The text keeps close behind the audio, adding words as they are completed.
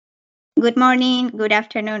Good morning, good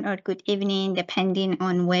afternoon, or good evening, depending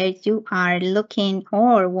on where you are looking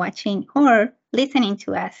or watching or listening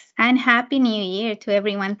to us. And Happy New Year to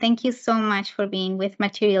everyone. Thank you so much for being with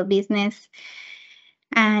Material Business.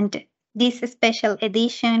 And this special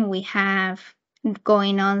edition we have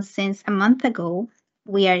going on since a month ago.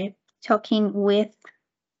 We are talking with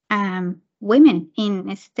women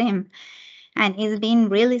in STEM, and it's been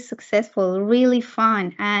really successful, really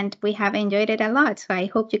fun, and we have enjoyed it a lot. So I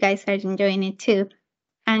hope you guys are enjoying it too.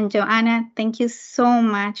 And Joanna, thank you so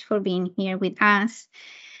much for being here with us.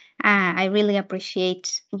 I really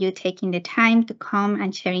appreciate you taking the time to come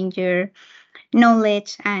and sharing your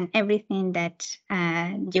knowledge and everything that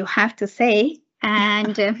you have to say.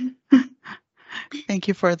 And Thank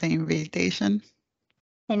you for the invitation.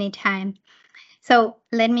 anytime. So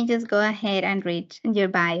let me just go ahead and read your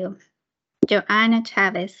bio. Joanna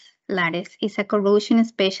Chavez Lares is a corrosion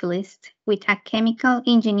specialist with a chemical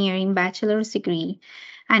engineering bachelor's degree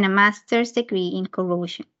and a master's degree in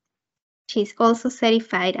corrosion. She is also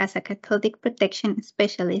certified as a cathodic protection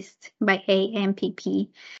specialist by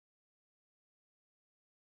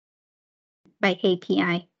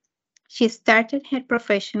API. She started her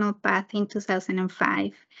professional path in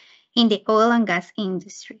 2005 in the oil and gas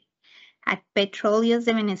industry at Petróleos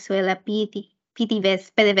de Venezuela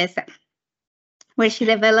PDVSA, where she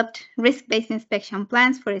developed risk-based inspection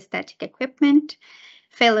plans for static equipment,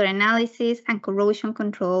 failure analysis, and corrosion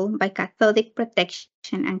control by cathodic protection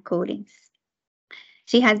and coatings.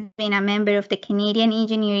 She has been a member of the Canadian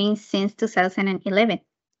Engineering since 2011,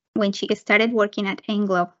 when she started working at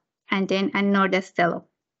Englobe and then at Nordastello.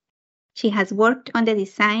 She has worked on the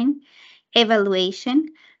design, evaluation,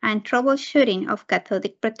 and troubleshooting of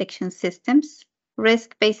cathodic protection systems,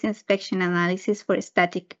 risk-based inspection analysis for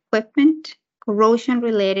static equipment,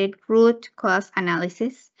 corrosion-related root cause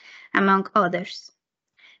analysis, among others,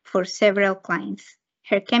 for several clients.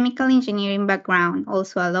 Her chemical engineering background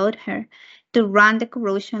also allowed her to run the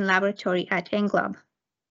corrosion laboratory at Englobe.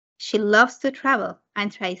 She loves to travel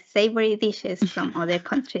and try savory dishes from other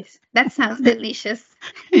countries. That sounds delicious.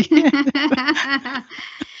 Yeah.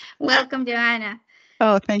 Welcome, Joanna.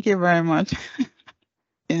 Oh, thank you very much.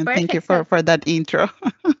 And thank you Perfect. So, for that intro.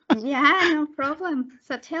 yeah, no problem.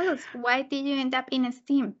 So tell us, why did you end up in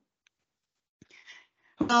STEAM?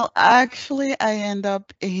 Well, actually, I end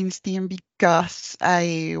up in STEAM because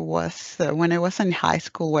when I was in high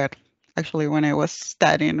school, when I was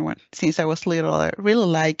studying, since I was little, I really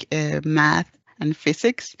like math and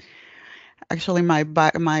physics. Actually,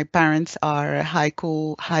 my parents are high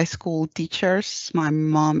school teachers. My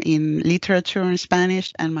mom in literature and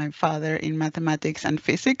Spanish, and my father in mathematics and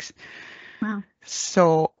physics. Wow.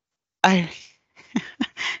 So I,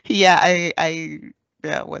 yeah, I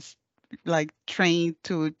yeah, was like trained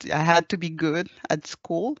I had to be good at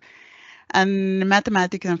school. And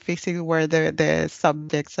mathematics and physics were the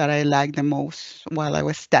subjects that I liked the most while I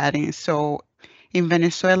was studying. So in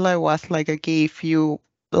Venezuela, it was like, okay, if you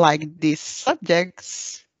like these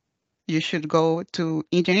subjects, you should go to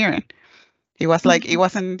engineering. It was like, it Mhm.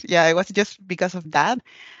 wasn't, yeah, it was just because of that.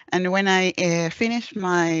 And when I finished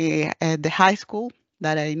my the high school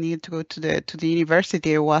that I needed to go to the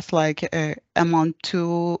university, it was like among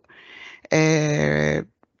two uh,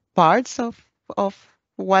 parts of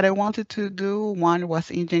what I wanted to do. One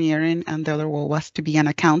was engineering, and the other one was to be an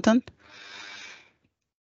accountant.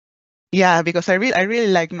 Yeah, because I really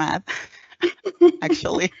like math,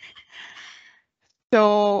 actually.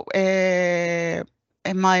 So, and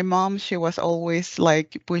my mom, she was always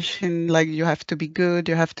like pushing, like you have to be good,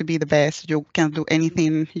 you have to be the best, you can't do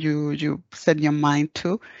anything you set your mind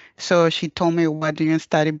to. So she told me, why do you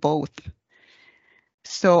study both?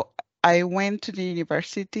 So I went to the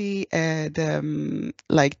university,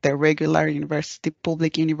 like the regular university,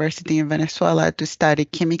 public university in Venezuela to study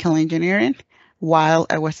chemical engineering while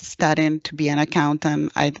I was studying to be an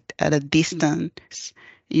accountant at a distance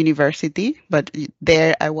university. But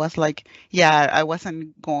there I was like, yeah, I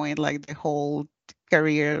wasn't going like the whole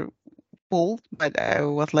career full, but I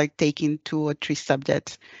was like taking 2 or 3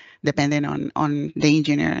 subjects depending on the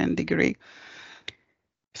engineering degree.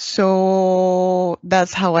 So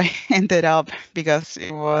that's how I ended up because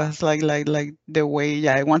it was like the way,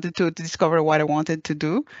 yeah, I wanted to discover what I wanted to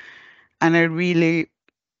do. And I really,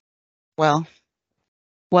 well,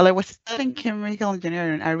 while I was studying chemical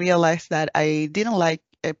engineering, I realized that I didn't like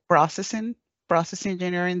process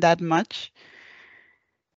engineering that much.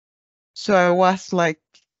 So I was like,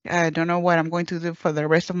 I don't know what I'm going to do for the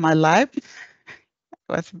rest of my life. It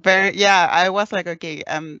was very, yeah, I was like, okay,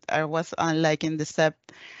 I was on like in the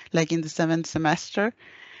seventh semester.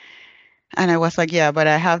 And I was like, yeah, but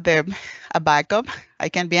I have the a backup. I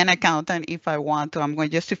can be an accountant if I want to. I'm going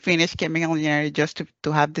just to finish chemical engineering just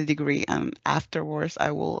to have the degree, and afterwards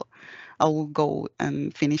I will go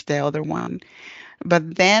and finish the other one.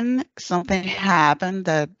 But then something happened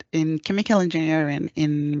that in chemical engineering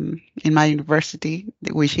in my university,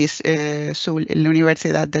 which is La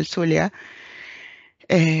Universidad del Zulia,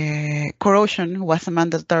 corrosion was a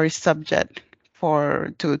mandatory subject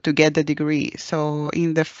to get the degree. So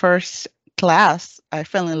in the first class, I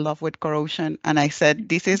fell in love with corrosion, and I said,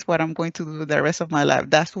 "This is what I'm going to do the rest of my life."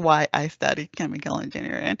 That's why I studied chemical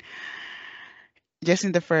engineering, just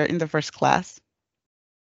in the first class.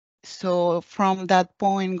 So from that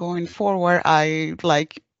point going forward, I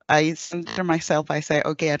center myself. I say,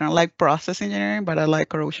 okay, I don't like process engineering, but I like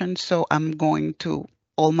corrosion. So I'm going to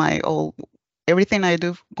all everything I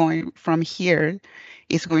do going from here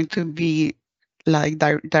is going to be like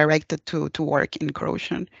directed to work in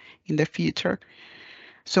corrosion in the future.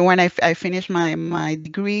 So when I finished my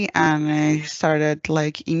degree and I started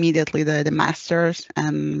like immediately the master's,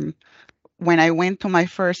 and when I went to my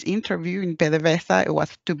first interview in PDVSA, it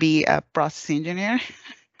was to be a process engineer.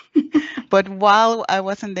 But while I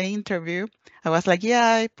was in the interview, I was like,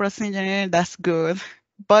 yeah, process engineering, that's good.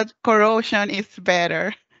 But corrosion is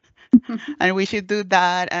better. And we should do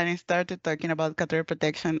that. And I started talking about career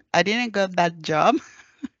protection. I didn't get that job,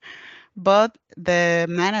 but the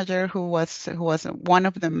manager who was one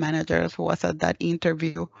of the managers who was at that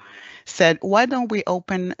interview said, why don't we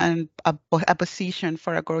open a position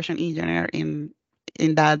for a corrosion engineer in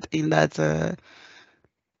that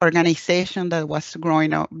organization that was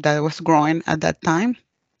growing at that time.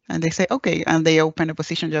 And they say, okay, and they opened a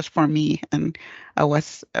position just for me, and I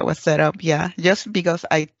was set up, yeah, just because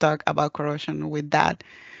I talk about corrosion with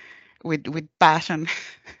passion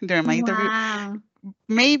during my interview, Wow.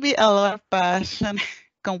 maybe a lot of passion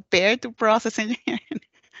compared to process engineering,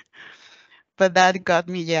 but that got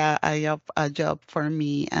me, yeah, a job for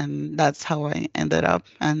me, and that's how I ended up.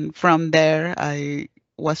 And from there, I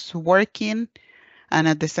was working, and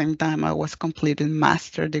at the same time, I was completing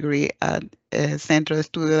master degree at Centro de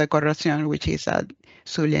Estudio de Corrosión, which is at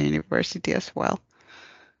Zulia University as well.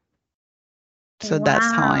 So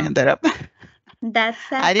that's how I Wow. ended up.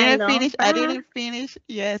 That's I I didn't love finish. I that. didn't finish.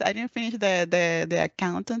 Yes, I didn't finish the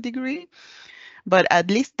accountant degree, but at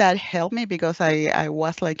least that helped me because I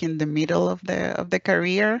was like in the middle of the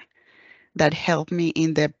career. That helped me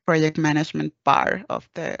in the project management part of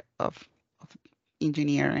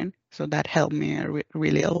engineering. So that helped me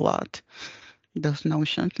really a lot. Those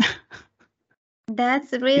notions.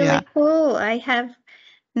 That's Yeah, really cool. I have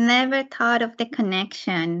never thought of the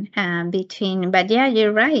connection between, but yeah,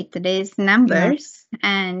 you're right. There's yeah, numbers,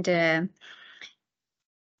 and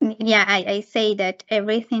yeah, I say that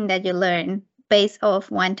everything that you learn pays off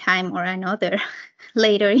one time or another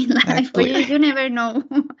later in life, or exactly. you never know.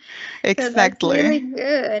 So that's really Exactly.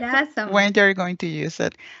 good. Awesome. When you're going to use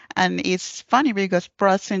it. And it's funny because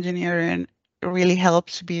process engineering really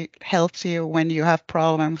helps you when you have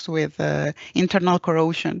problems with internal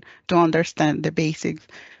corrosion to understand the basics.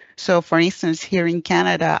 So for instance, here in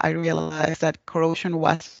Canada, I realized that corrosion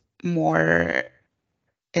was more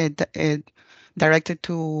directed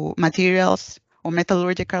to materials or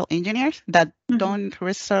metallurgical engineers that Mhm, don't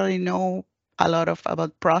necessarily know a lot of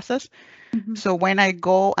about process. mhm. So when I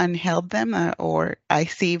go and help them, or I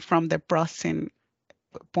see from the processing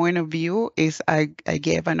point of view, is I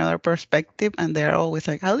gave another perspective, and they're always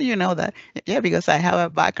like, "How do you know that?" Yeah, because I have a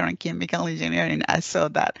background in chemical engineering. I saw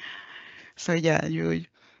that. So yeah, you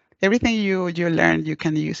everything you learn, you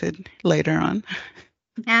can use it later on.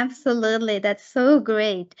 Absolutely. That's so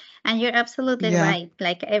great. And you're absolutely Yeah, right.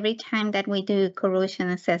 Like every time that we do corrosion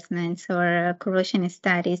assessments or corrosion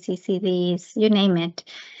studies, CCDs, you name it,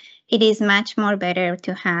 it is much more better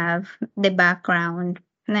to have the background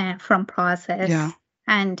from yeah, process.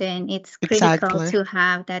 And then it's critical exactly, to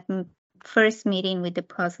have that first meeting with the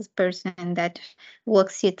process person that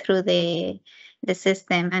walks you through the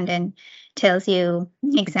system and then tells you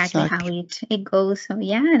exactly how exactly. it goes. So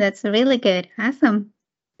yeah, that's really good. Awesome.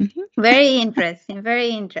 Mhm. Very interesting. Very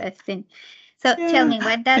interesting. So tell Yeah, me,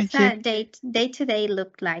 what does thank you. a day to day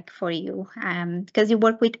look like for you? Because you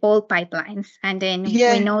work with all pipelines, and then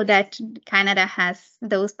we Yeah, know that Canada has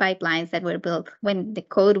those pipelines that were built when the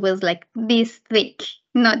code was like this thick,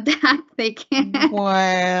 not that thick.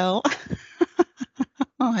 well,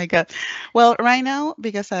 oh my God. Well, right now,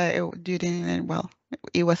 because you didn't, well,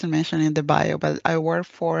 it wasn't mentioned in the bio, but I work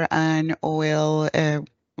for an oil,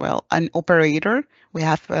 an operator. We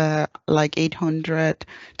have like 800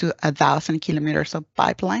 to 1,000 kilometers of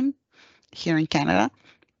pipeline here in Canada.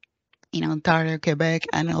 in Ontario, Quebec,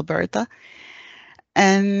 and Alberta.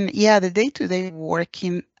 And yeah, the day-to-day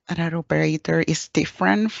working at an operator is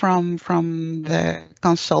different from the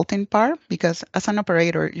consulting part, because as an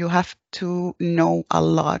operator, you have to know a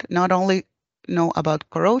lot, not only know about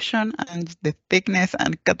corrosion and the thickness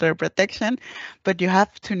and cutter protection, but you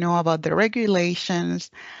have to know about the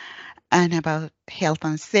regulations and about health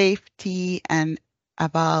and safety and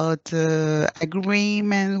about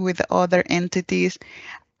agreement with other entities,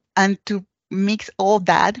 and to mix all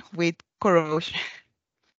that with corrosion.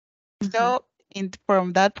 Mhm. So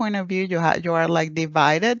from that point of view, you are like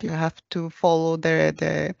divided. You have to follow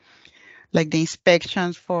the like the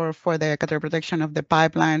inspections for the cutter protection of the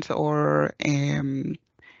pipelines, or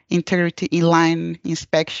integrity inline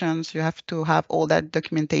inspections. You have to have all that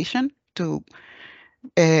documentation to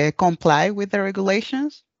comply with the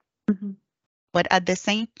regulations. Mhm. But at the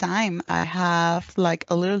same time, I have like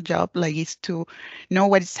a little job, like is to know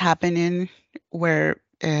what is happening where,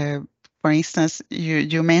 for instance,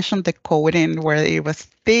 you mentioned the coating where it was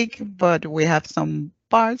thick, but we have some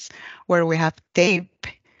parts where we have tape,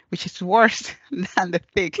 which is worse than the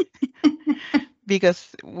thick,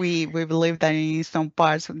 because we believe that in some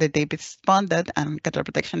parts the tape is bonded and cutter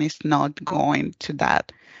protection is not going to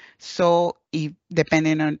that. So if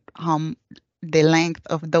depending on the length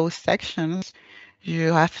of those sections,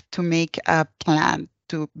 you have to make a plan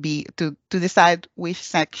to decide which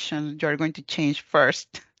section you're going to change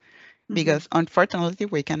first. Mhm. Because unfortunately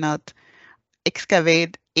we cannot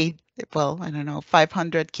excavate well, I don't know,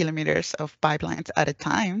 500 kilometers of pipelines at a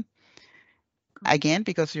time, again,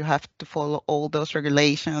 because you have to follow all those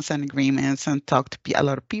regulations and agreements and talk to a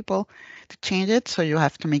lot of people to change it. So you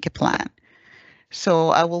have to make a plan. So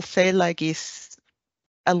I will say like it's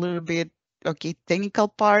a little bit okay, technical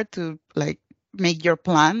part to like make your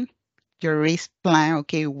plan, your risk plan.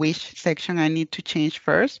 Okay, which section I need to change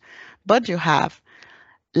first, but you have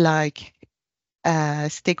like a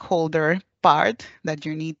stakeholder part that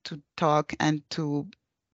you need to talk and to,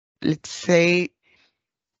 let's say,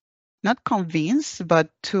 not convince, but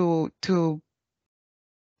to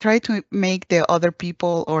try to make the other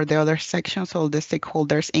people or the other sections or the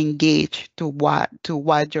stakeholders engage to what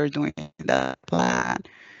you're doing in that plan.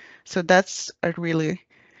 So that's a really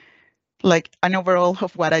like an overall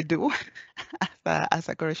of what I do as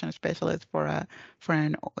a corrosion specialist for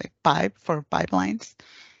an pipe for pipelines.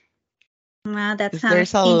 Wow, that 'Cause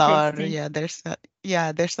there's sounds a lot, interesting. there's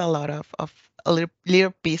a lot of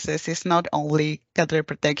little pieces. It's not only cathode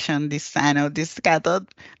protection, this anode, this cathode,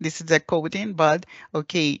 this is the coating, but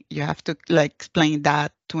okay, you have to like explain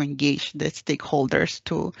that to engage the stakeholders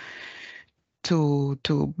to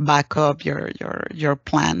back up your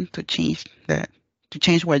plan to change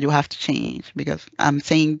what you have to change. Because I'm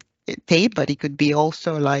saying tape, but it could be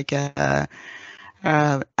also like an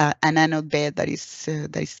anode bed that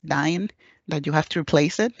is dying, that you have to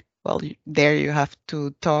replace it. Well, there you have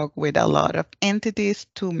to talk with a lot of entities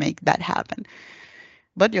to make that happen.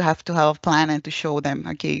 But you have to have a plan and to show them,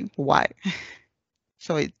 okay, why.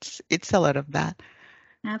 So it's a lot of that.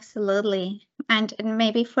 Absolutely. And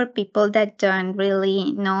maybe for people that don't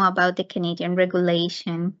really know about the Canadian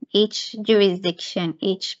regulation, each jurisdiction,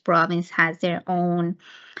 each province has their own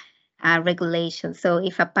regulation. So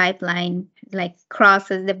if a pipeline like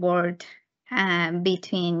crosses the board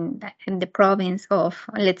between the province of,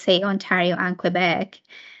 let's say, Ontario and Quebec,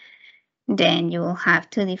 then you will have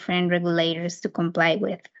two different regulators to comply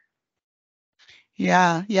with.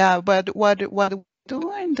 Yeah, yeah. But what we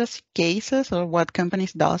do in those cases, or what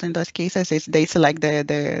companies does in those cases, is they select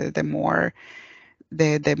the more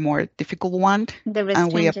difficult one, The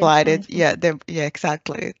and we restringent applied it. ones. Yeah,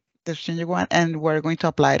 exactly, the stringent one, and we're going to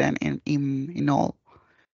apply it in all.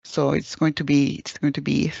 So it's going to be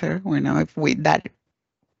easier. We know if we that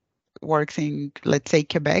works in, let's say,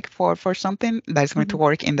 Quebec for something, that's going to Mhm.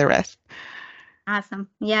 work in the rest. Awesome.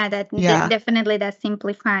 Yeah, that Yeah, definitely that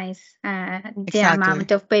simplifies the exactly.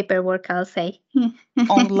 amount of paperwork, I'll say.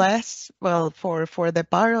 Unless, well, for the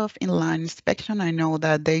part of inline inspection, I know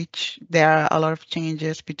that there are a lot of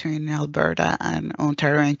changes between Alberta and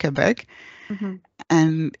Ontario and Quebec, Mhm.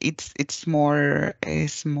 and it's more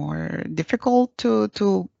difficult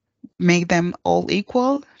to make them all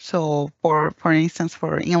equal. So for instance,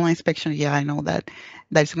 for inline inspection, yeah, I know that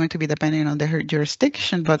that's going to be depending on the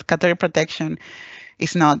jurisdiction, but category protection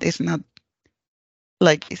is not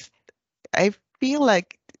like I feel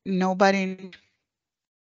like nobody,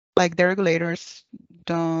 like the regulators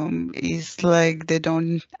don't is like they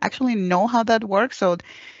don't actually know how that works. So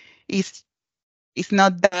it's it's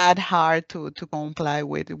not that hard to comply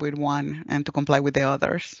with one and to comply with the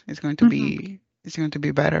others. It's going to Mhm.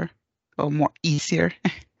 be better or more easier.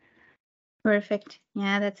 Perfect.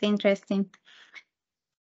 Yeah, that's interesting.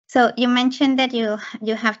 So you mentioned that you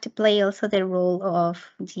have to play also the role of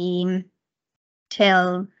the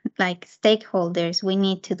tell like stakeholders, we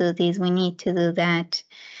need to do this, we need to do that.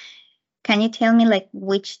 Can you tell me like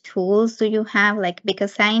which tools do you have? Like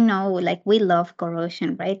because I know like we love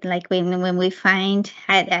corrosion, right? Like when we find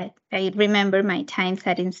I remember my times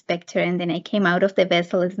at inspector and then I came out of the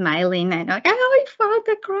vessel smiling and like, oh, I found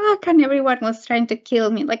the crack and everyone was trying to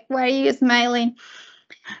kill me. Like, why are you smiling?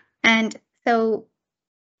 And so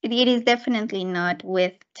it is definitely not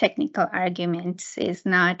with technical arguments. It's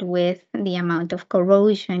not with the amount of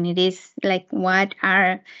corrosion. It is like what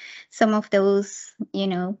are some of those,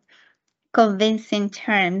 convincing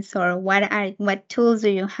terms, or what tools do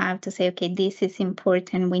you have to say, okay, this is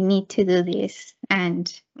important. We need to do this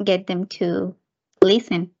and get them to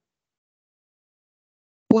listen.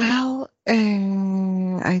 Well,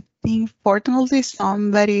 I think fortunately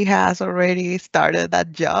somebody has already started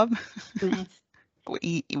that job Nice.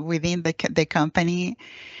 within the company,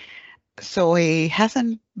 so it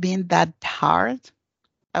hasn't been that hard.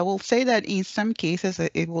 I will say that in some cases,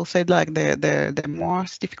 it will say like the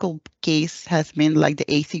most difficult case has been like the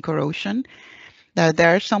AC corrosion. That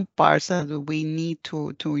there are some parts that we need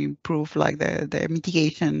to improve, like the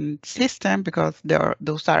mitigation system, because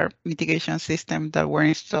those are mitigation systems that were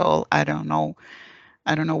installed. I don't know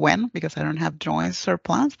when, because I don't have drawings or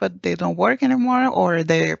plans, but they don't work anymore, or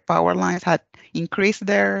the power lines had increased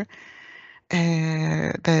their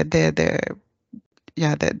the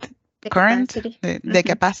yeah the The current, capacity. the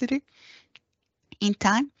Mm-hmm. capacity in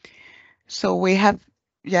time. So we have,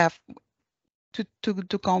 yeah,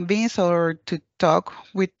 to convince or to talk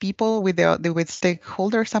with people, with with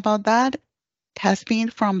stakeholders about that, has been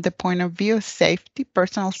from the point of view of safety,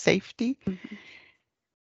 personal safety. Mm-hmm.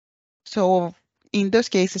 So in those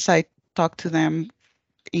cases, I talk to them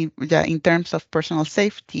yeah, in terms of personal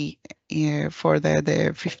safety, for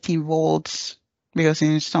the 15 volts, because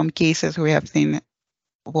in some cases we have seen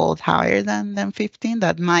volts higher than 15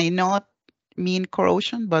 that might not mean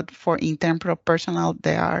corrosion, but for in terms of personal,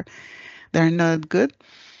 they're not good,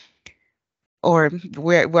 or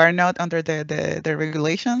we're not under the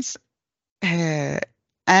regulations, uh,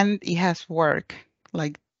 and it has worked.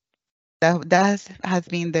 Like has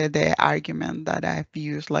been the argument that I've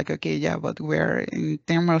used. Like, okay, yeah, but we're in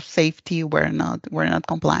terms of safety, we're not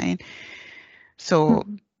complying. So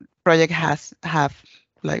Mm-hmm. project has have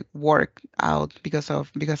like worked out because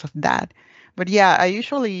of that. But yeah, I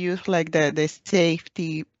usually use like the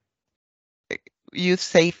safety use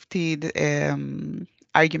safety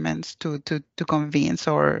arguments to convince,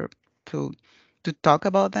 or to to talk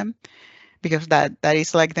about them, because that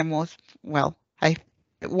is like the most, well, I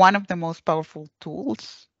one of the most powerful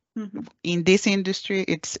tools Mm-hmm. in this industry.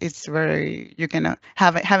 It's very, you can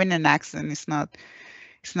having an accent is not,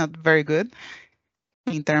 it's not very good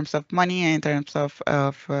in terms of money and in terms of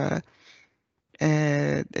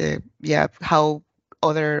yeah, how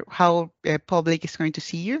public is going to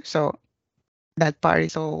see you. So that part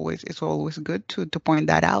is always good to point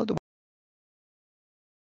that out.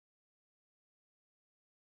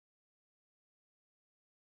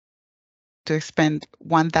 To spend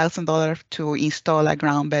 $1,000 to install a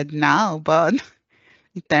ground bed now, but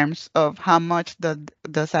in terms of how much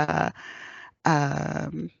does a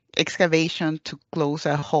excavation to close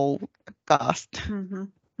a hole cost? Mm-hmm.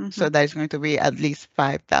 Mm-hmm. So that is going to be at least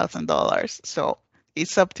 $5,000. So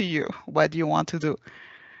it's up to you what you want to do.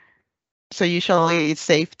 So usually it's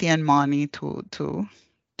safety and money to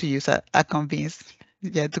use a convince,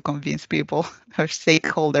 yeah, to convince people or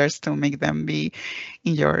stakeholders to make them be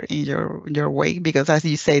in your way, because as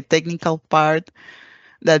you say, technical part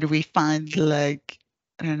that we find like,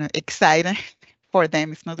 I don't know, exciting, for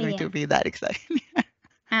them it's not going Yeah, to be that exciting.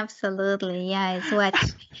 absolutely. Yeah, it's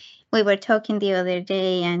what we were talking the other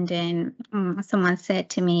day, and then someone said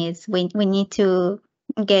to me, "Is we need to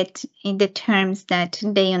get in the terms that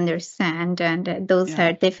they understand," and those Yeah,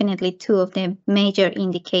 are definitely two of the major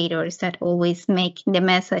indicators that always make the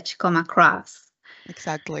message come across.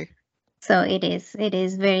 exactly. So it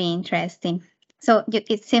is very interesting. So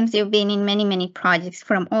it seems you've been in many many projects.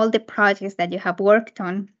 From all the projects that you have worked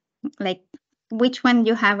on, like which one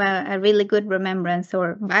you have a really good remembrance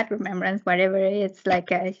or bad remembrance, whatever it's like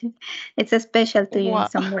it's a special to you in Wow.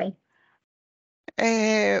 some way.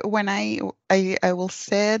 When I will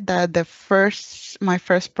say that my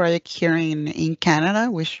first project here in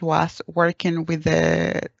Canada, which was working with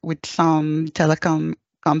some telecom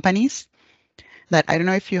companies, that I don't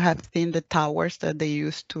know if you have seen the towers that they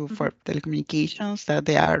use Mm-hmm. for telecommunications, that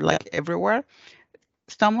they are like everywhere.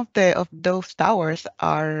 Some of those towers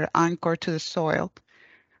are anchored to the soil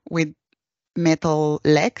with metal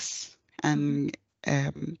legs Mhm.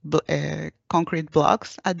 and concrete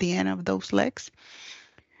blocks at the end of those legs.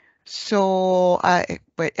 So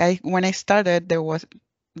when I started, there was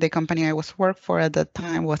the company I was work for at that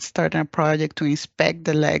time was starting a project to inspect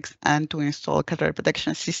the legs and to install catheter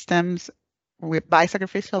protection systems with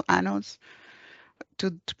bisacrificial anodes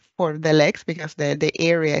for the legs because the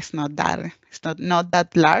area is not that not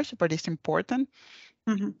that large, but it's important.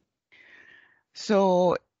 Mhm.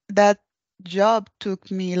 So that job took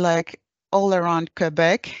me like all around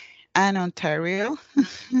Quebec and Ontario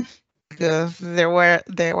because there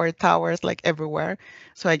were towers like everywhere.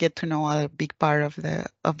 So I get to know a big part of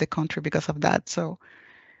the country because of that. So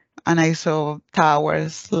and I saw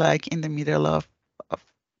towers like in the middle of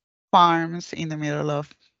farms, in the middle of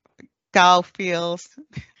cow fields,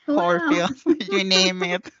 Wow. cornfields, you name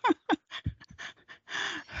it.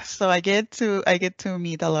 So I get to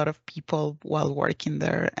meet a lot of people while working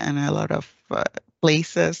there and a lot of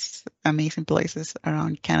places, amazing places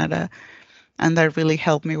around Canada, and that really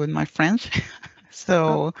helped me with my French.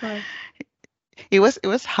 Of So course. it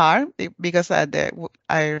was hard because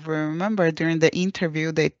I remember during the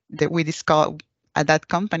interview that we discussed at that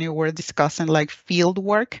company we were discussing like field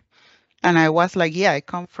work, and I was like, yeah, I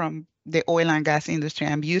come from the oil and gas industry.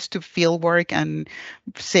 I'm used to field work and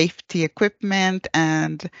safety equipment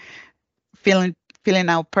and filling filling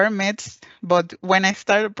out permits. But when I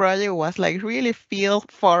started project, it was like really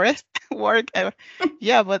field forest work.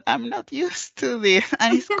 Yeah, but I'm not used to this,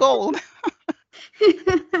 and it's cold.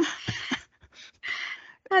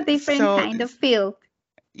 A different So kind of feel.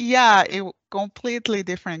 yeah, completely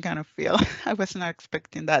different kind of feel. I was not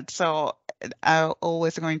expecting that. So I'm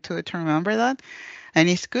always going to remember that. And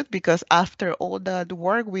it's good because after all that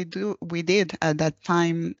work we did at that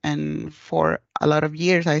time and for a lot of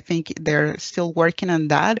years, I think they're still working on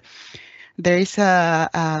that. There is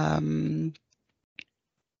an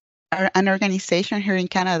organization here in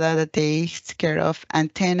Canada that takes care of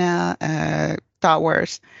antenna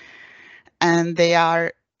towers, and they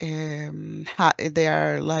are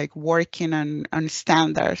like working on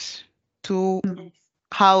standards to Yes.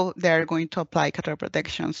 how they are going to apply catheter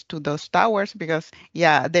protections to those towers because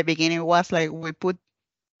yeah, the beginning was like we put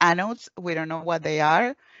anodes, we don't know what they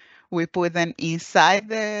are. We put them inside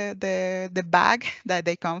the bag that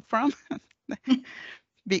they come from.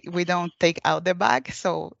 We don't take out the bag,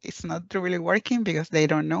 so it's not really working because they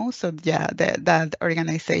don't know. So yeah, that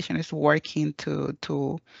organization is working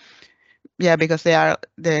to yeah, because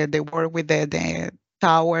they work with the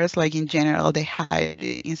towers like in general. They hide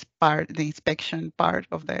the inspection part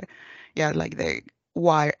of the yeah, like the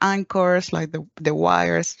wire anchors, like the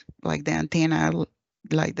wires, like the antenna,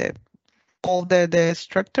 like the all the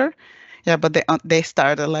structure. Yeah, but they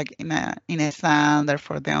started like in a standard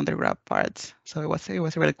for the underground parts. So it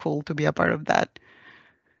was really cool to be a part of that.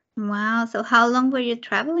 Wow. So how long were you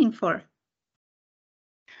traveling for?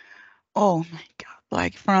 Oh my God.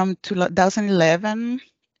 Like from 2011,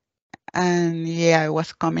 and yeah, I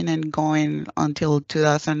was coming and going until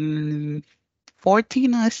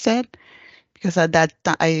 2014, I said, because at that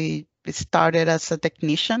time I started as a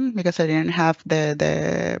technician because I didn't have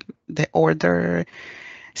the order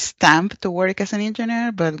stamp to work as an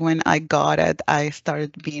engineer, but when I got it, I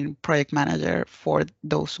started being project manager for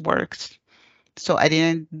those works. So I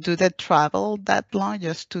didn't do the travel that long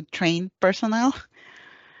just to train personnel,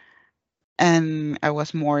 and I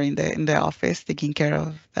was more in the office taking care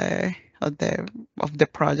of the of the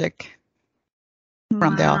project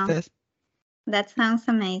from the Wow. office. That sounds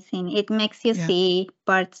amazing. It makes you Yeah. see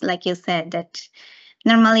parts, like you said, that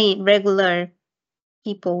normally regular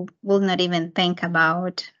people will not even think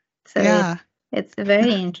about. So Yeah, it's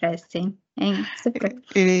very interesting and super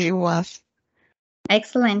it was.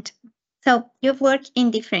 excellent. So you've worked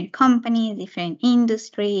in different companies, different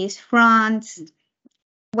industries, fronts.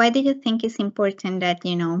 Why do you think it's important that,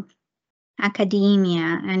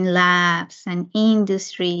 academia and labs and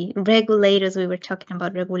industry, regulators, we were talking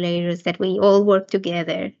about regulators, that we all work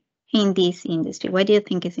together in this industry? Why do you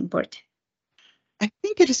think it's important? I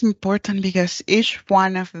think it is important because each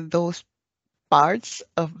one of those parts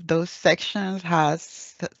of those sections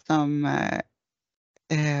has some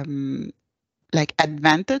um, like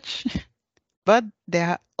advantage, but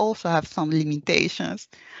they also have some limitations.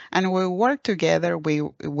 And we work together. We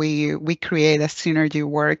create a synergy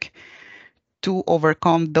work to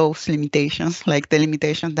overcome those limitations, like the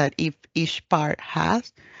limitations that if each part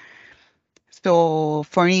has. So,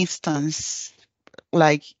 for instance,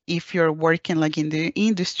 like if you're working like in the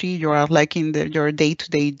industry, you are like in your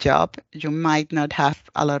day-to-day job, you might not have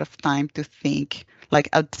a lot of time to think like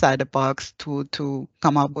outside the box to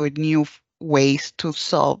come up with new ways to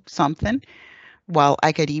solve something, while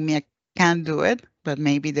academia can do it, but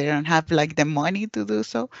maybe they don't have like the money to do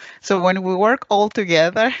so. So when we work all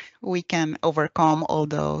together, we can overcome all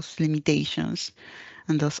those limitations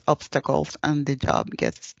and those obstacles, and the job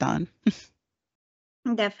gets done.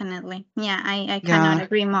 Definitely. Yeah, I cannot Yeah,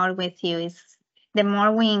 agree more with you. Is the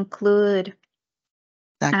more we include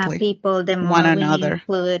exactly. people, the One more we another.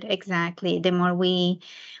 include exactly, the more we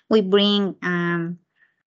bring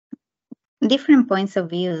different points of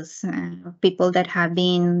views. People that have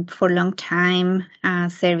been for a long time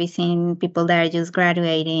servicing, people that are just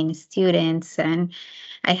graduating, students, and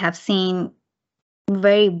I have seen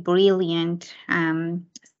very brilliant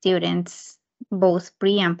students, both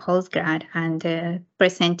pre and post grad, and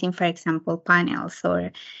presenting, for example, panels,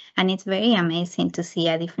 and it's very amazing to see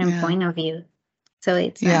a different Yeah. point of view. So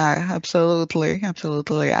it's Yeah, absolutely.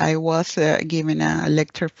 Absolutely. I was giving a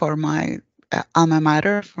lecture for my alma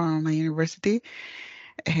mater from my university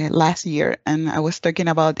last year, and I was talking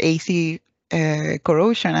about AC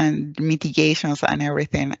corrosion and mitigations and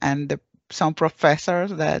everything. And some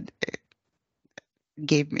professors that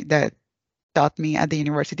gave me that taught me at the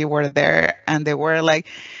university were there, and they were like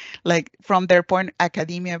from their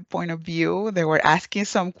academia point of view, they were asking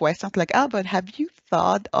some questions like, "Oh, but have you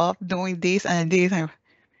thought of doing this and this?" And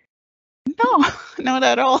no, not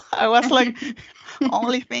at all. I was like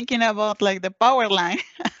only thinking about like the power line.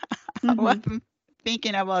 I Mhm. wasn't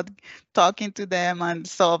thinking about talking to them and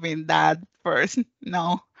solving that first.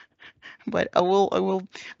 No, but I will.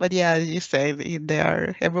 But yeah, as you say,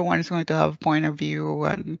 everyone is going to have a point of view,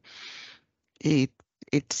 and it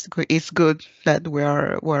it's good that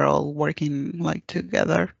we're all working like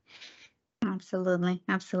together. Absolutely,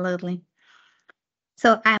 absolutely.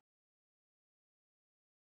 So I'm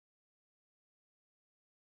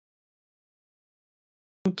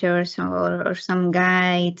mentors or some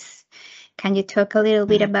guides. Can you talk a little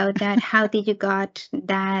bit Yeah. about that? How did you got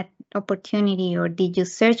that opportunity, or did you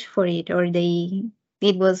search for it, or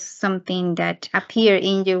it was something that appeared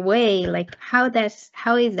in your way? Like how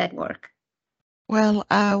is that work? Well,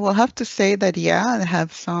 I will have to say that yeah, I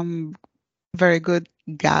have some very good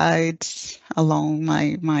guides along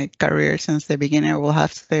my career since the beginning. I will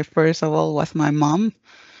have to say first of all was my mom,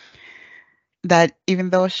 that even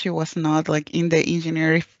though she was not like in the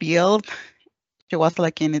engineering field, she was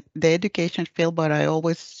like in the education field, but I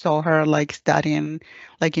always saw her like studying,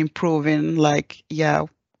 like improving, like yeah,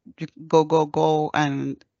 go go go.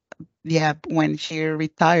 And yeah, when she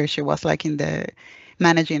retired, she was like in the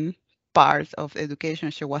managing part of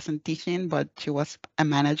education. She wasn't teaching, but she was a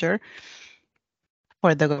manager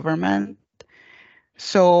for the government.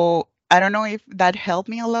 So I don't know if that helped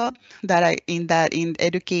me a lot. That in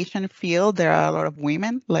education field there are a lot of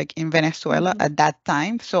women like in Venezuela Mhm. at that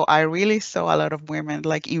time. So I really saw a lot of women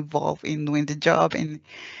like involved in doing the job, and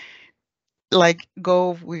like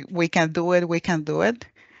go we can do it, we can do it.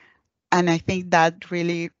 And I think that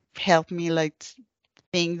really helped me like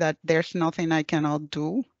think that there's nothing I cannot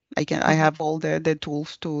do. I Mhm. have all the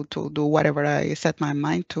tools to do whatever I set my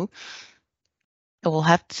mind to. I will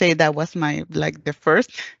have to say that was my like the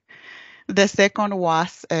first. The second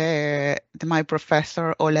was my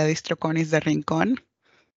professor Ola Distroconis de Rincon.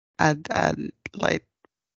 At like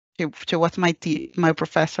she was my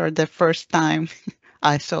professor the first time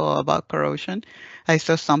I saw about corrosion. I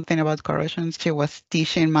saw something about corrosion. She was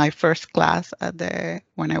teaching my first class at the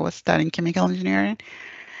when I was studying chemical engineering.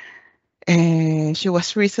 She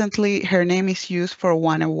was recently, her name is used for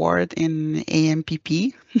one award in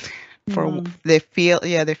AMPP for Nice. the field,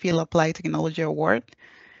 yeah, the Field Applied Technology Award.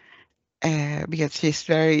 Because she's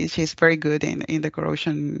very good in the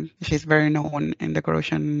corrosion. She's very known in the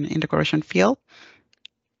corrosion field.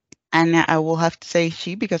 And I will have to say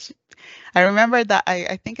she, because I remember that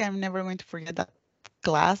I think I'm never going to forget that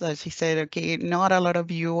class that she said, okay, not a lot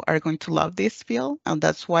of you are going to love this field, and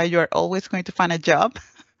that's why you're always going to find a job.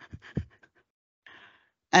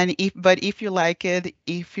 And if you like it,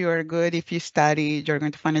 if you're good, if you study, you're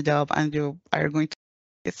going to find a job and you are going to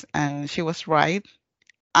this. And she was right.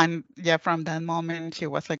 And yeah, from that moment she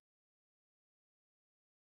was like,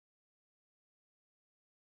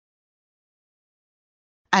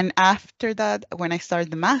 and after that, when I started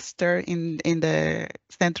the master in the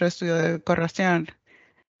Centro de Estudio de Corrosión,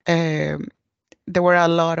 um, there were a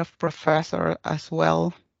lot of professors as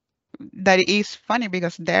well. That is funny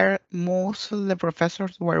because there most of the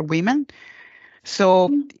professors were women. So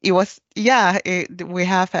it was, yeah, we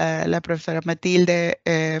have la profesora Matilde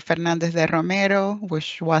Fernández de Romero,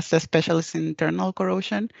 which was a specialist in internal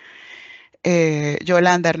corrosion.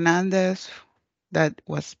 Yolanda Hernandez, that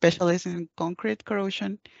was specialist in concrete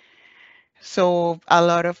corrosion. So a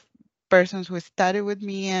lot of persons who studied with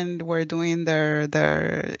me and were doing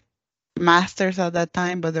their masters at that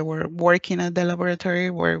time, but they were working at the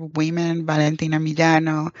laboratory were women, Valentina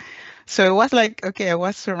Millano. So it was like, okay, I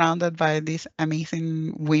was surrounded by these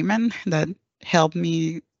amazing women that helped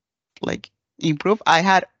me like improve. I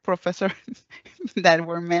had professors that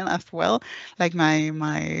were men as well, like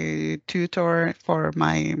my tutor for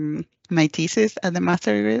my thesis at the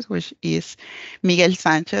master degree, which is Miguel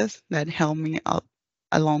Sanchez, that helped me out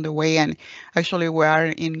along the way. And actually,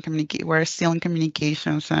 we're still in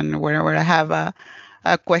communications, and wherever I have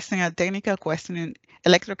a question, a technical question in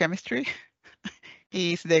electrochemistry,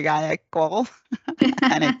 he's the guy I call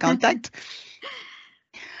and I contact.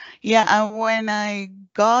 Yeah, and when I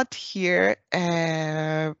got here,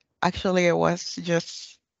 actually, it was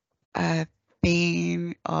just a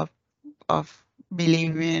thing of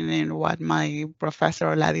believing in what my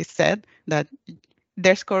professor Ladi said, that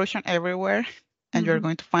there's corruption everywhere, and you're Mhm.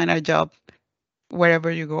 going to find a job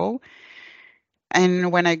wherever you go.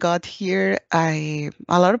 And when I got here, I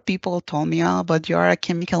a lot of people told me, "Oh, but you're a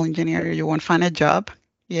chemical engineer, you won't find a job."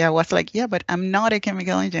 Yeah, I was like, "Yeah, but I'm not a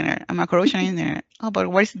chemical engineer. I'm a corrosion engineer." Oh,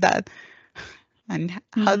 but where's that? And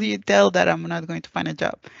how do Mhm. you tell that I'm not going to find a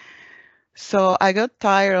job? So I got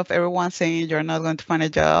tired of everyone saying you're not going to find a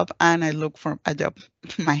job, and I looked for a job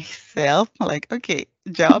myself. Like, okay,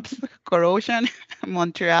 jobs, corrosion,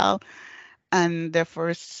 Montreal, and the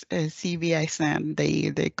first CV I sent,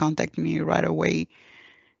 they contacted me right away,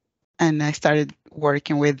 and I started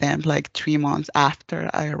working with them like 3 months after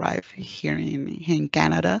I arrived here in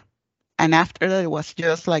Canada. And after that, it was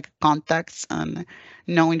just like contacts and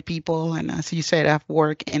knowing people. And as you said, I've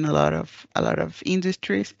worked in a lot of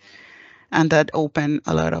industries, and that opened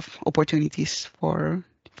a lot of opportunities for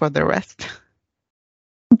the rest.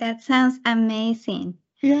 That sounds amazing.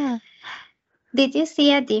 Yeah. Did you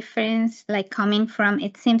see a difference, like coming from?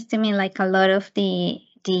 It seems to me like a lot of the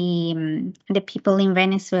people in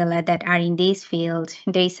Venezuela that are in this field,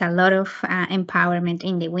 there is a lot of empowerment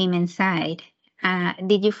in the women's side.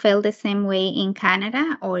 Did you feel the same way in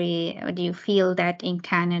Canada, or do you feel that in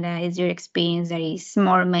Canada is your experience that is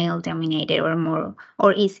more male dominated, or more,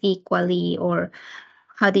 or is equally, or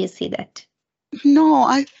how do you see that? No,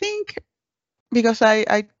 I think because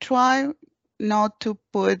I try not to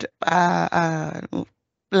put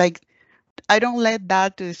like I don't let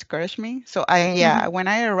that to discourage me. So Mhm. when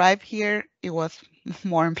I arrived here, it was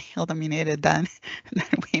more male dominated than than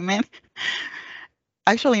women.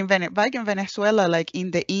 Actually, back in Venezuela, like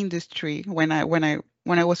in the industry, when I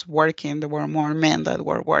was working, there were more men that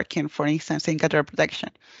were working, for instance, in cattle protection.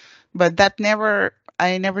 But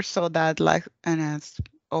I never saw that like, and as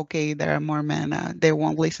okay, there are more men, they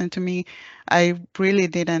won't listen to me. I really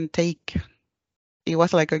didn't take. It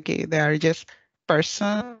was like, okay, they are just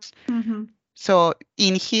persons. Mhm. So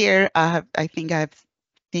in here, I think I've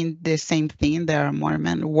seen the same thing. There are more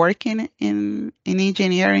men working in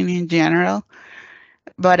engineering in general,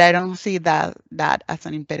 but I don't see that as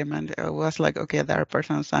an impediment. It was like, okay, there are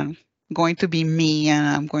persons. I'm going to be me, and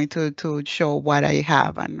I'm going to show what I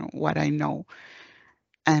have and what I know,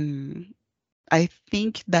 and I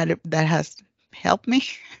think that has helped me.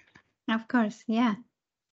 Of course, yeah.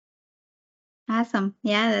 Awesome.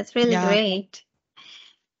 Yeah, that's really Yeah, great.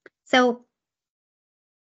 So,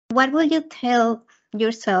 what would you tell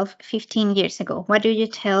yourself 15 years ago? What do you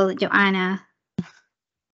tell Joanna,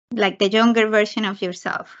 like the younger version of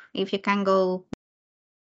yourself? If you can go.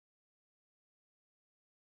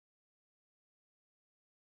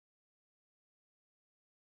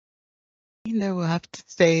 and I will have to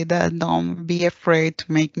say that don't be afraid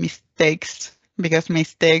to make mistakes, because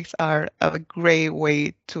mistakes are a great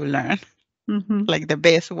way to learn, Mhm. like the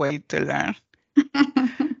best way to learn,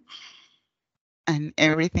 and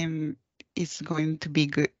everything is going to be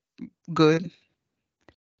good. Good.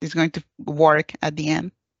 It's going to work at the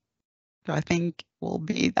end. So I think will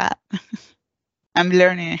be that. I'm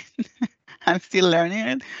learning. I'm still learning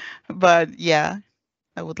it, but yeah,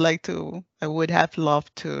 I would have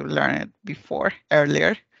loved to learn it before,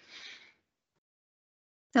 earlier.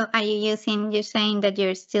 So, are you using, you're saying that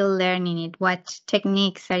you're still learning it. What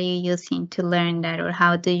techniques are you using to learn that, or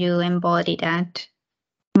how do you embody that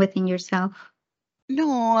within yourself?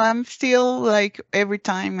 No, I'm still like every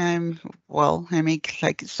time I make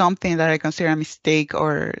like something that I consider a mistake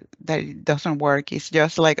or that it doesn't work. It's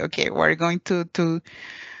just like, okay, we're going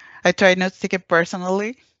I try not to take it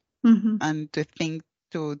personally, Hmm. and to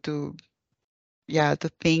to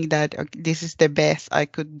think that okay, this is the best I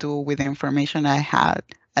could do with the information I had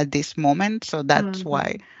at this moment. So that's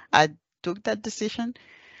why Hmm. I took that decision.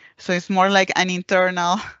 So it's more like an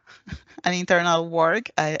internal an internal work.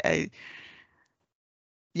 I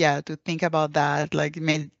yeah, to think about that, like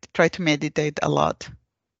try to meditate a lot,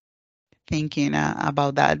 thinking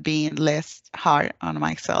about that, being less hard on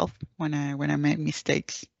myself when I make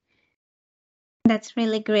mistakes. That's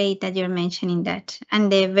really great that you're mentioning that.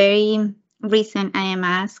 And the very reason I am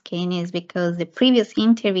asking is because the previous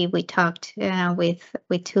interview we talked with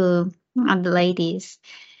two of the ladies,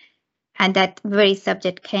 and that very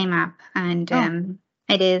subject came up, and Oh,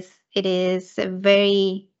 it is a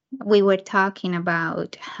very. We were talking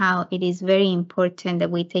about how it is very important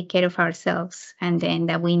that we take care of ourselves, and then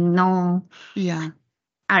that we know yeah,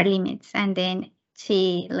 our limits. And then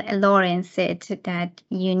Lauren said that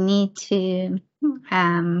you need to,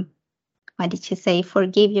 um, what did she say?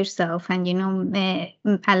 Forgive yourself, and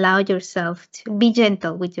allow yourself to be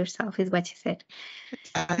gentle with yourself, is what she said.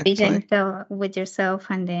 Be exactly. gentle with yourself,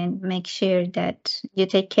 and then make sure that you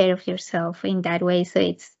take care of yourself in that way. So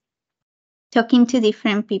it's talking to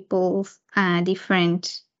different people's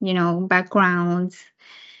different, backgrounds,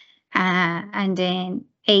 and then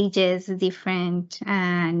ages different,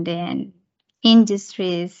 and then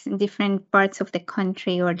industries, different parts of the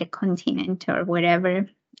country or the continent or wherever,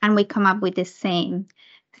 and we come up with the same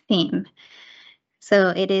theme. So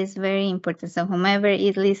it is very important. So whomever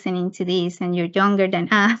is listening to this and you're younger than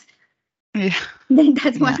us, Yeah, then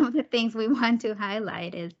that's yeah, one of the things we want to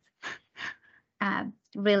highlight is uh,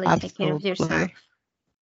 really take care of yourself. absolutely,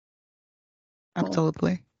 Cool.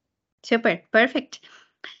 absolutely. Super. Perfect.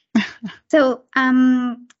 So,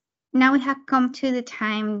 now we have come to the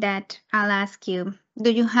time that I'll ask you,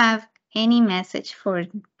 do you have any message for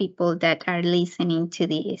people that are listening to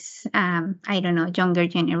this? I don't know, younger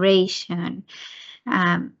generation,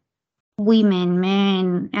 um, women,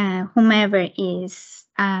 men, whomever is,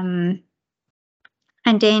 and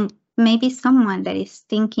then maybe someone that is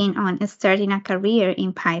thinking on starting a career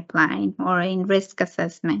in pipeline or in risk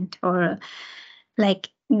assessment, or like,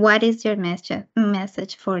 what is your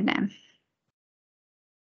message for them?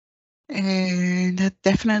 And that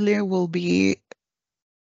definitely will be,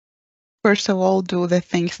 first of all, do the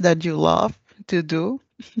things that you love to do.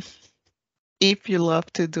 If you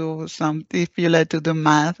love to do if you like to do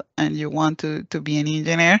math and you want to be an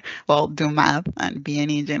engineer, well, do math and be an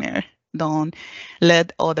engineer. Don't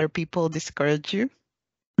let other people discourage you,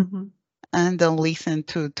 Mhm. and don't listen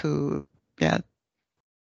to yeah,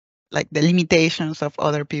 like the limitations of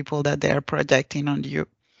other people that they are projecting on you.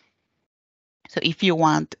 So if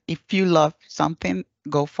you love something,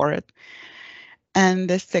 go for it. And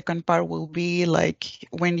the second part will be like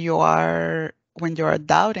when you are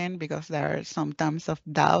doubting, because there are some times of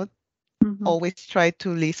doubt, Mhm. always try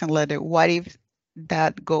to listen later. What if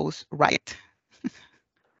that goes right?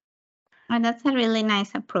 And that's a really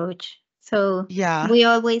nice approach. So Yeah, we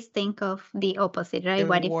always think of the opposite, right? the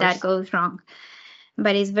What if that worst. goes wrong?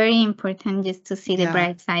 But it's very important just to see the Yeah,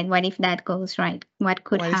 bright side. What if that goes right? What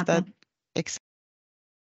could what is that? happen?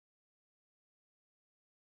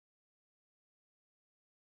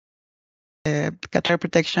 Qatar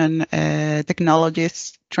protection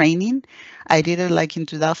technologies training. I did it like in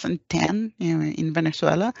 2010 in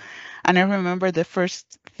Venezuela. And I remember the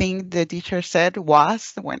first thing the teacher said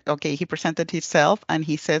was when, okay, he presented himself and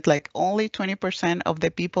he said like only 20% of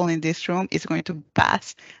the people in this room is going to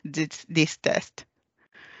pass this test.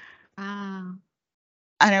 Wow.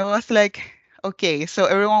 And I was like, okay, so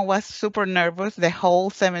everyone was super nervous the whole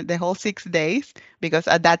 6 days, because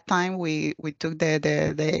at that time we took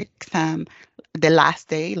the exam the last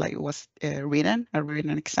day, like it was a written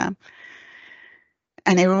exam,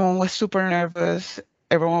 and everyone was super nervous.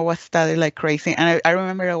 Everyone was studying like crazy, and I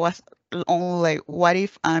remember I was only like, what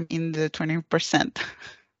if I'm in the 20%?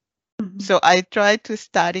 Mhm. So I tried to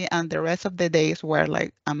study, and the rest of the days were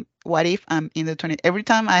like, what if I'm in the 20? Every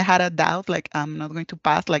time I had a doubt, like I'm not going to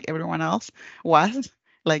pass, like everyone else was,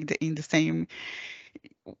 like in the same.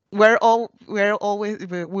 We were all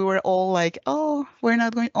like, oh, we're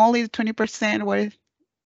not going only 20%. Where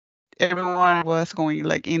everyone was going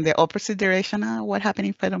like in the opposite direction. What happened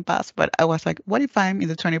if I don't pass? But I was like, what if I'm in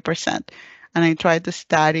the 20%? And I tried to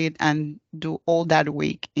study it and do all that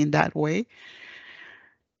week in that way,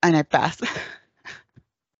 and I passed.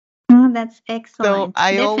 Oh, that's So excellent.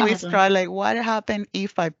 I always Definitely. try like, what happened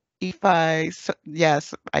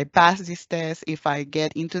yes, I pass this test, if I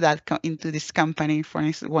get into into this company. For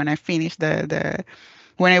instance, when I finished the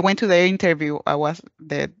when I went to the interview, I was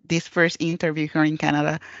this first interview here in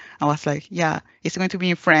Canada. I was like, yeah, it's going to be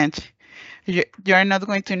in French. You're not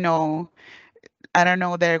going to know. I don't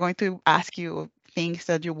know. They're going to ask you things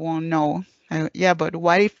that you won't know. Yeah, but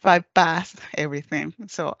what if I pass everything?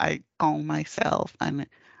 So I calm myself, and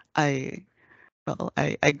I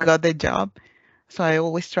I got the job. So I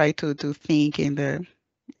always try to think in the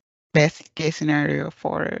best case scenario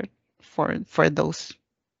for those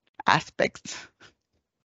aspects.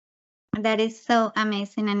 That is so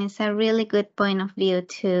amazing, and it's a really good point of view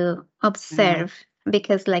to Yeah, observe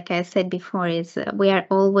because, like I said before, is we are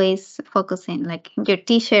always focusing. Like your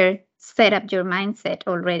teacher set up your mindset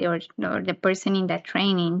already, or the person in that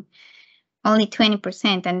training only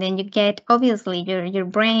 20%, and then you get obviously your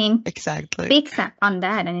brain exactly. picks up on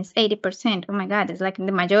that, and it's 80%. Oh my God, it's like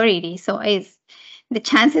the majority. So it's the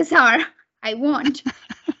chances are I won't.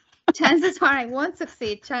 Chances are I won't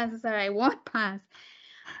succeed. Chances are I won't pass.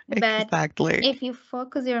 But Exactly. if you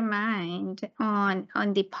focus your mind on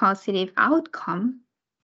the positive outcome,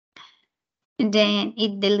 then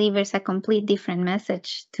it delivers a complete different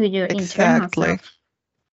message to your internal Exactly. self.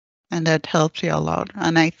 And that helps you a lot.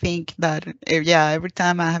 And I think that yeah, every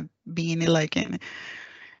time I have been like in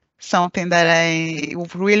something that I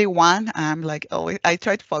really want, I'm like always I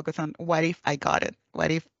try to focus on what if I got it?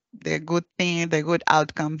 What if the good thing, the good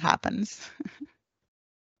outcome happens?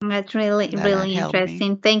 That's really, And that really helped me.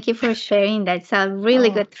 interesting. Thank you for sharing. That's a really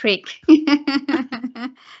Oh, good trick.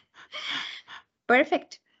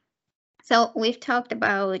 Perfect. So we've talked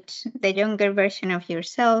about the younger version of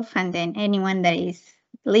yourself and then anyone that is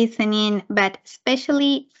listening, but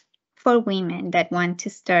especially for women that want to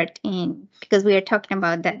start in, because we are talking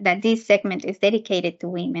about that this segment is dedicated to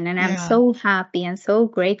women. And I'm yeah. so happy and so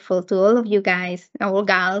grateful to all of you guys, all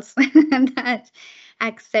gals that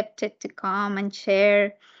accepted to come and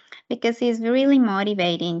share because it's really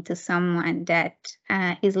motivating to someone that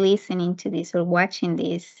is listening to this or watching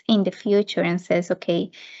this in the future and says,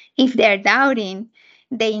 okay, if they're doubting,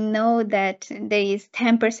 they know that there is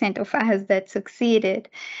 10% of us that succeeded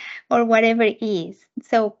or whatever it is.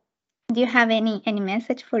 So, do you have any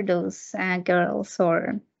message for those girls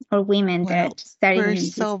or women Well, that starting in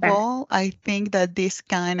first this of path? all, I think that this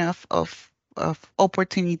kind of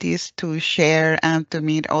opportunities to share and to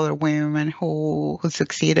meet other women who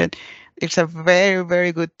succeeded, it's a very,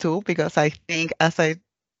 very good tool because I think as I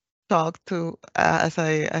talked to as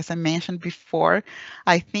I mentioned before,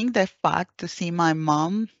 I think the fact to see my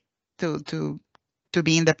mom to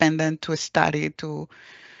be independent, to study, to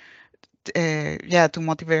yeah, to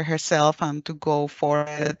motivate herself and to go for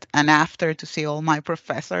it. And after to see all my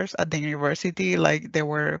professors at the university, like they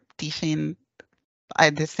were teaching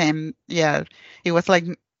at the same, yeah, it was like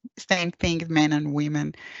same thing, men and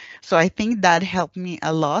women. So I think that helped me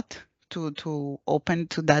a lot to open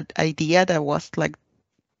to that idea that was like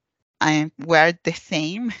we're the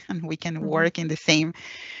same and we can Mhm. work in the same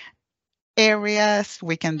areas,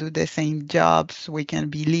 we can do the same jobs, we can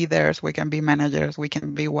be leaders, we can be managers, we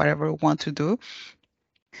can be whatever we want to do.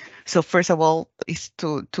 So first of all is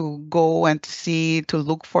to go and to see to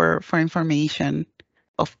look for information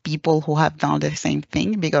of people who have done the same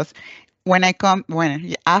thing because when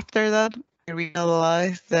after that I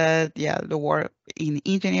realized that yeah the work in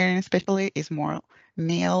engineering especially is more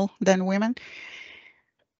male than women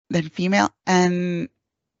than female and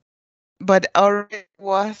but already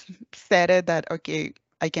was said it that okay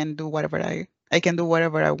I can do whatever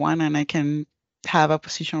I want and I can have a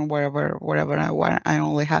position wherever I want. I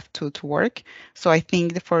only have to work. So I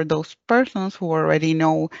think that for those persons who already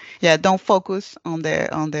know, yeah, don't focus on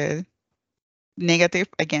the negative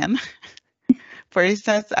again. For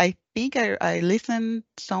instance, I think I listened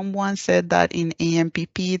someone said that in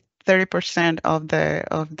AMPP 30% of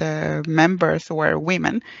the members were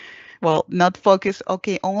women. Well, not focus,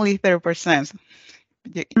 okay, only 30%.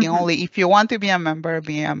 Mhm. Only if you want to be a member of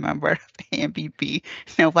the MVP.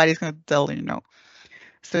 Nobody's going to tell you no.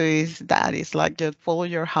 So is that is like just follow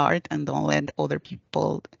your heart and don't let other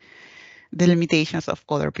people, the limitations of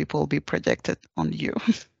other people be projected on you.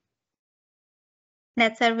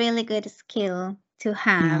 That's a really good skill to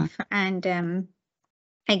Yeah, have, and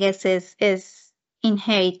I guess is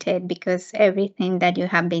inherited because everything that you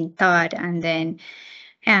have been taught and then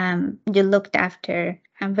you looked after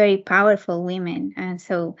very powerful women, and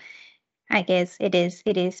so I guess it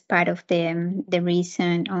is part of the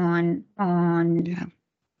reason on yeah.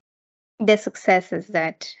 the successes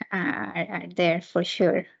that are there for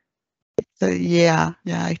sure. So yeah,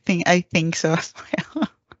 yeah. I think so as well.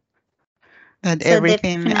 That So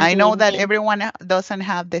everything I know that definitely, everyone doesn't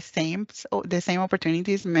have the same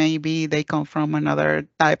opportunities. Maybe they come from another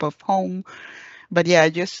type of home. But yeah,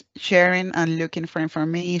 just sharing and looking for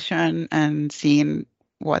information and seeing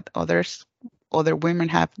what other women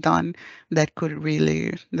have done that could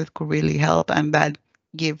really help and that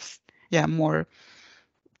gives yeah more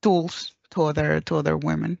tools to other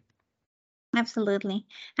women. absolutely.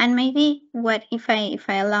 And maybe what if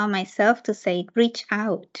I allow myself to say, reach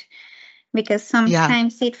out because Yeah,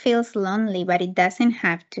 sometimes it feels lonely, but it doesn't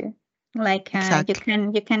have to. Like Exactly.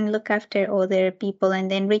 you can look after other people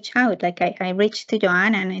and then reach out. Like I reached to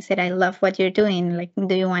Joanna and I said, I love what you're doing. Like,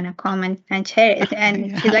 do you want to come and share it?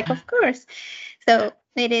 And she's like, Yeah. of course. So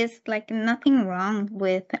it is like nothing wrong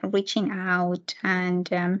with reaching out and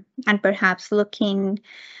perhaps looking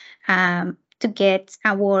to get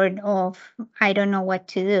a word of I don't know what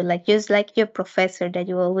to do. Like just like your professor that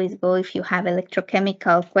you always go if you have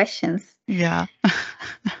electrochemical questions. Yeah.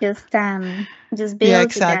 Just just Yeah,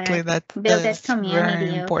 exactly. build that That's very community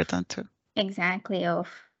of important too. exactly of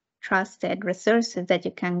trusted resources that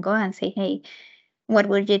you can go and say, hey, what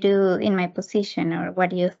would you do in my position, or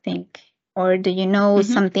what do you think, or do you know Hmm.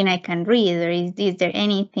 something I can read, or is there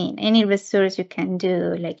anything, any resource you can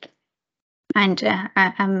do, like, and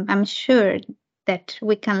I'm sure that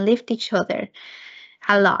we can lift each other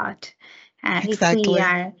a lot Exactly.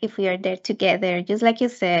 if we are there together. Just like you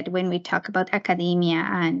said, when we talk about academia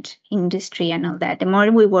and industry and all that, the more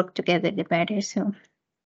we work together, the better. So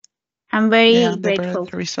I'm Yeah, very the better grateful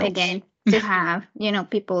the results. again to have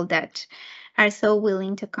people that are so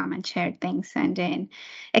willing to come and share things and then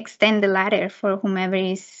extend the ladder for whomever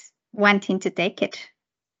is wanting to take it.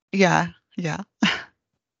 Yeah, yeah.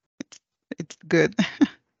 It's good.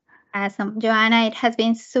 Awesome. Joanna, it has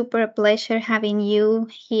been super pleasure having you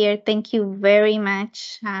here. Thank you very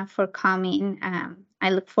much for coming. I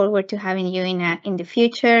look forward to having you in the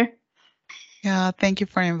future. Yeah, thank you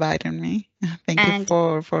for inviting me. Thank you And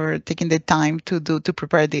for taking the time to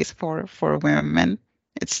prepare this for women.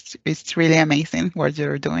 It's really amazing what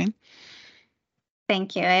you're doing.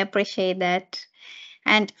 thank you. I appreciate that.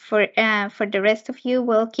 And for the rest of you,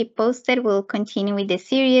 we'll keep posted. We'll continue with the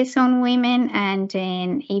series on women. And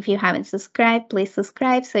then if you haven't subscribed, please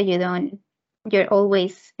subscribe so you're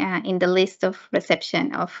always in the list of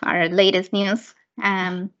reception of our latest news.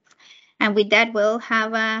 And with that, we'll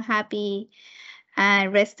have a happy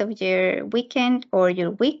rest of your weekend or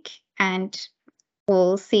your week. And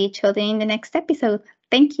we'll see each other in the next episode.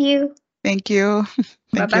 Thank you. Thank you.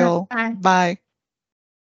 Bye Thank you all. bye. Bye.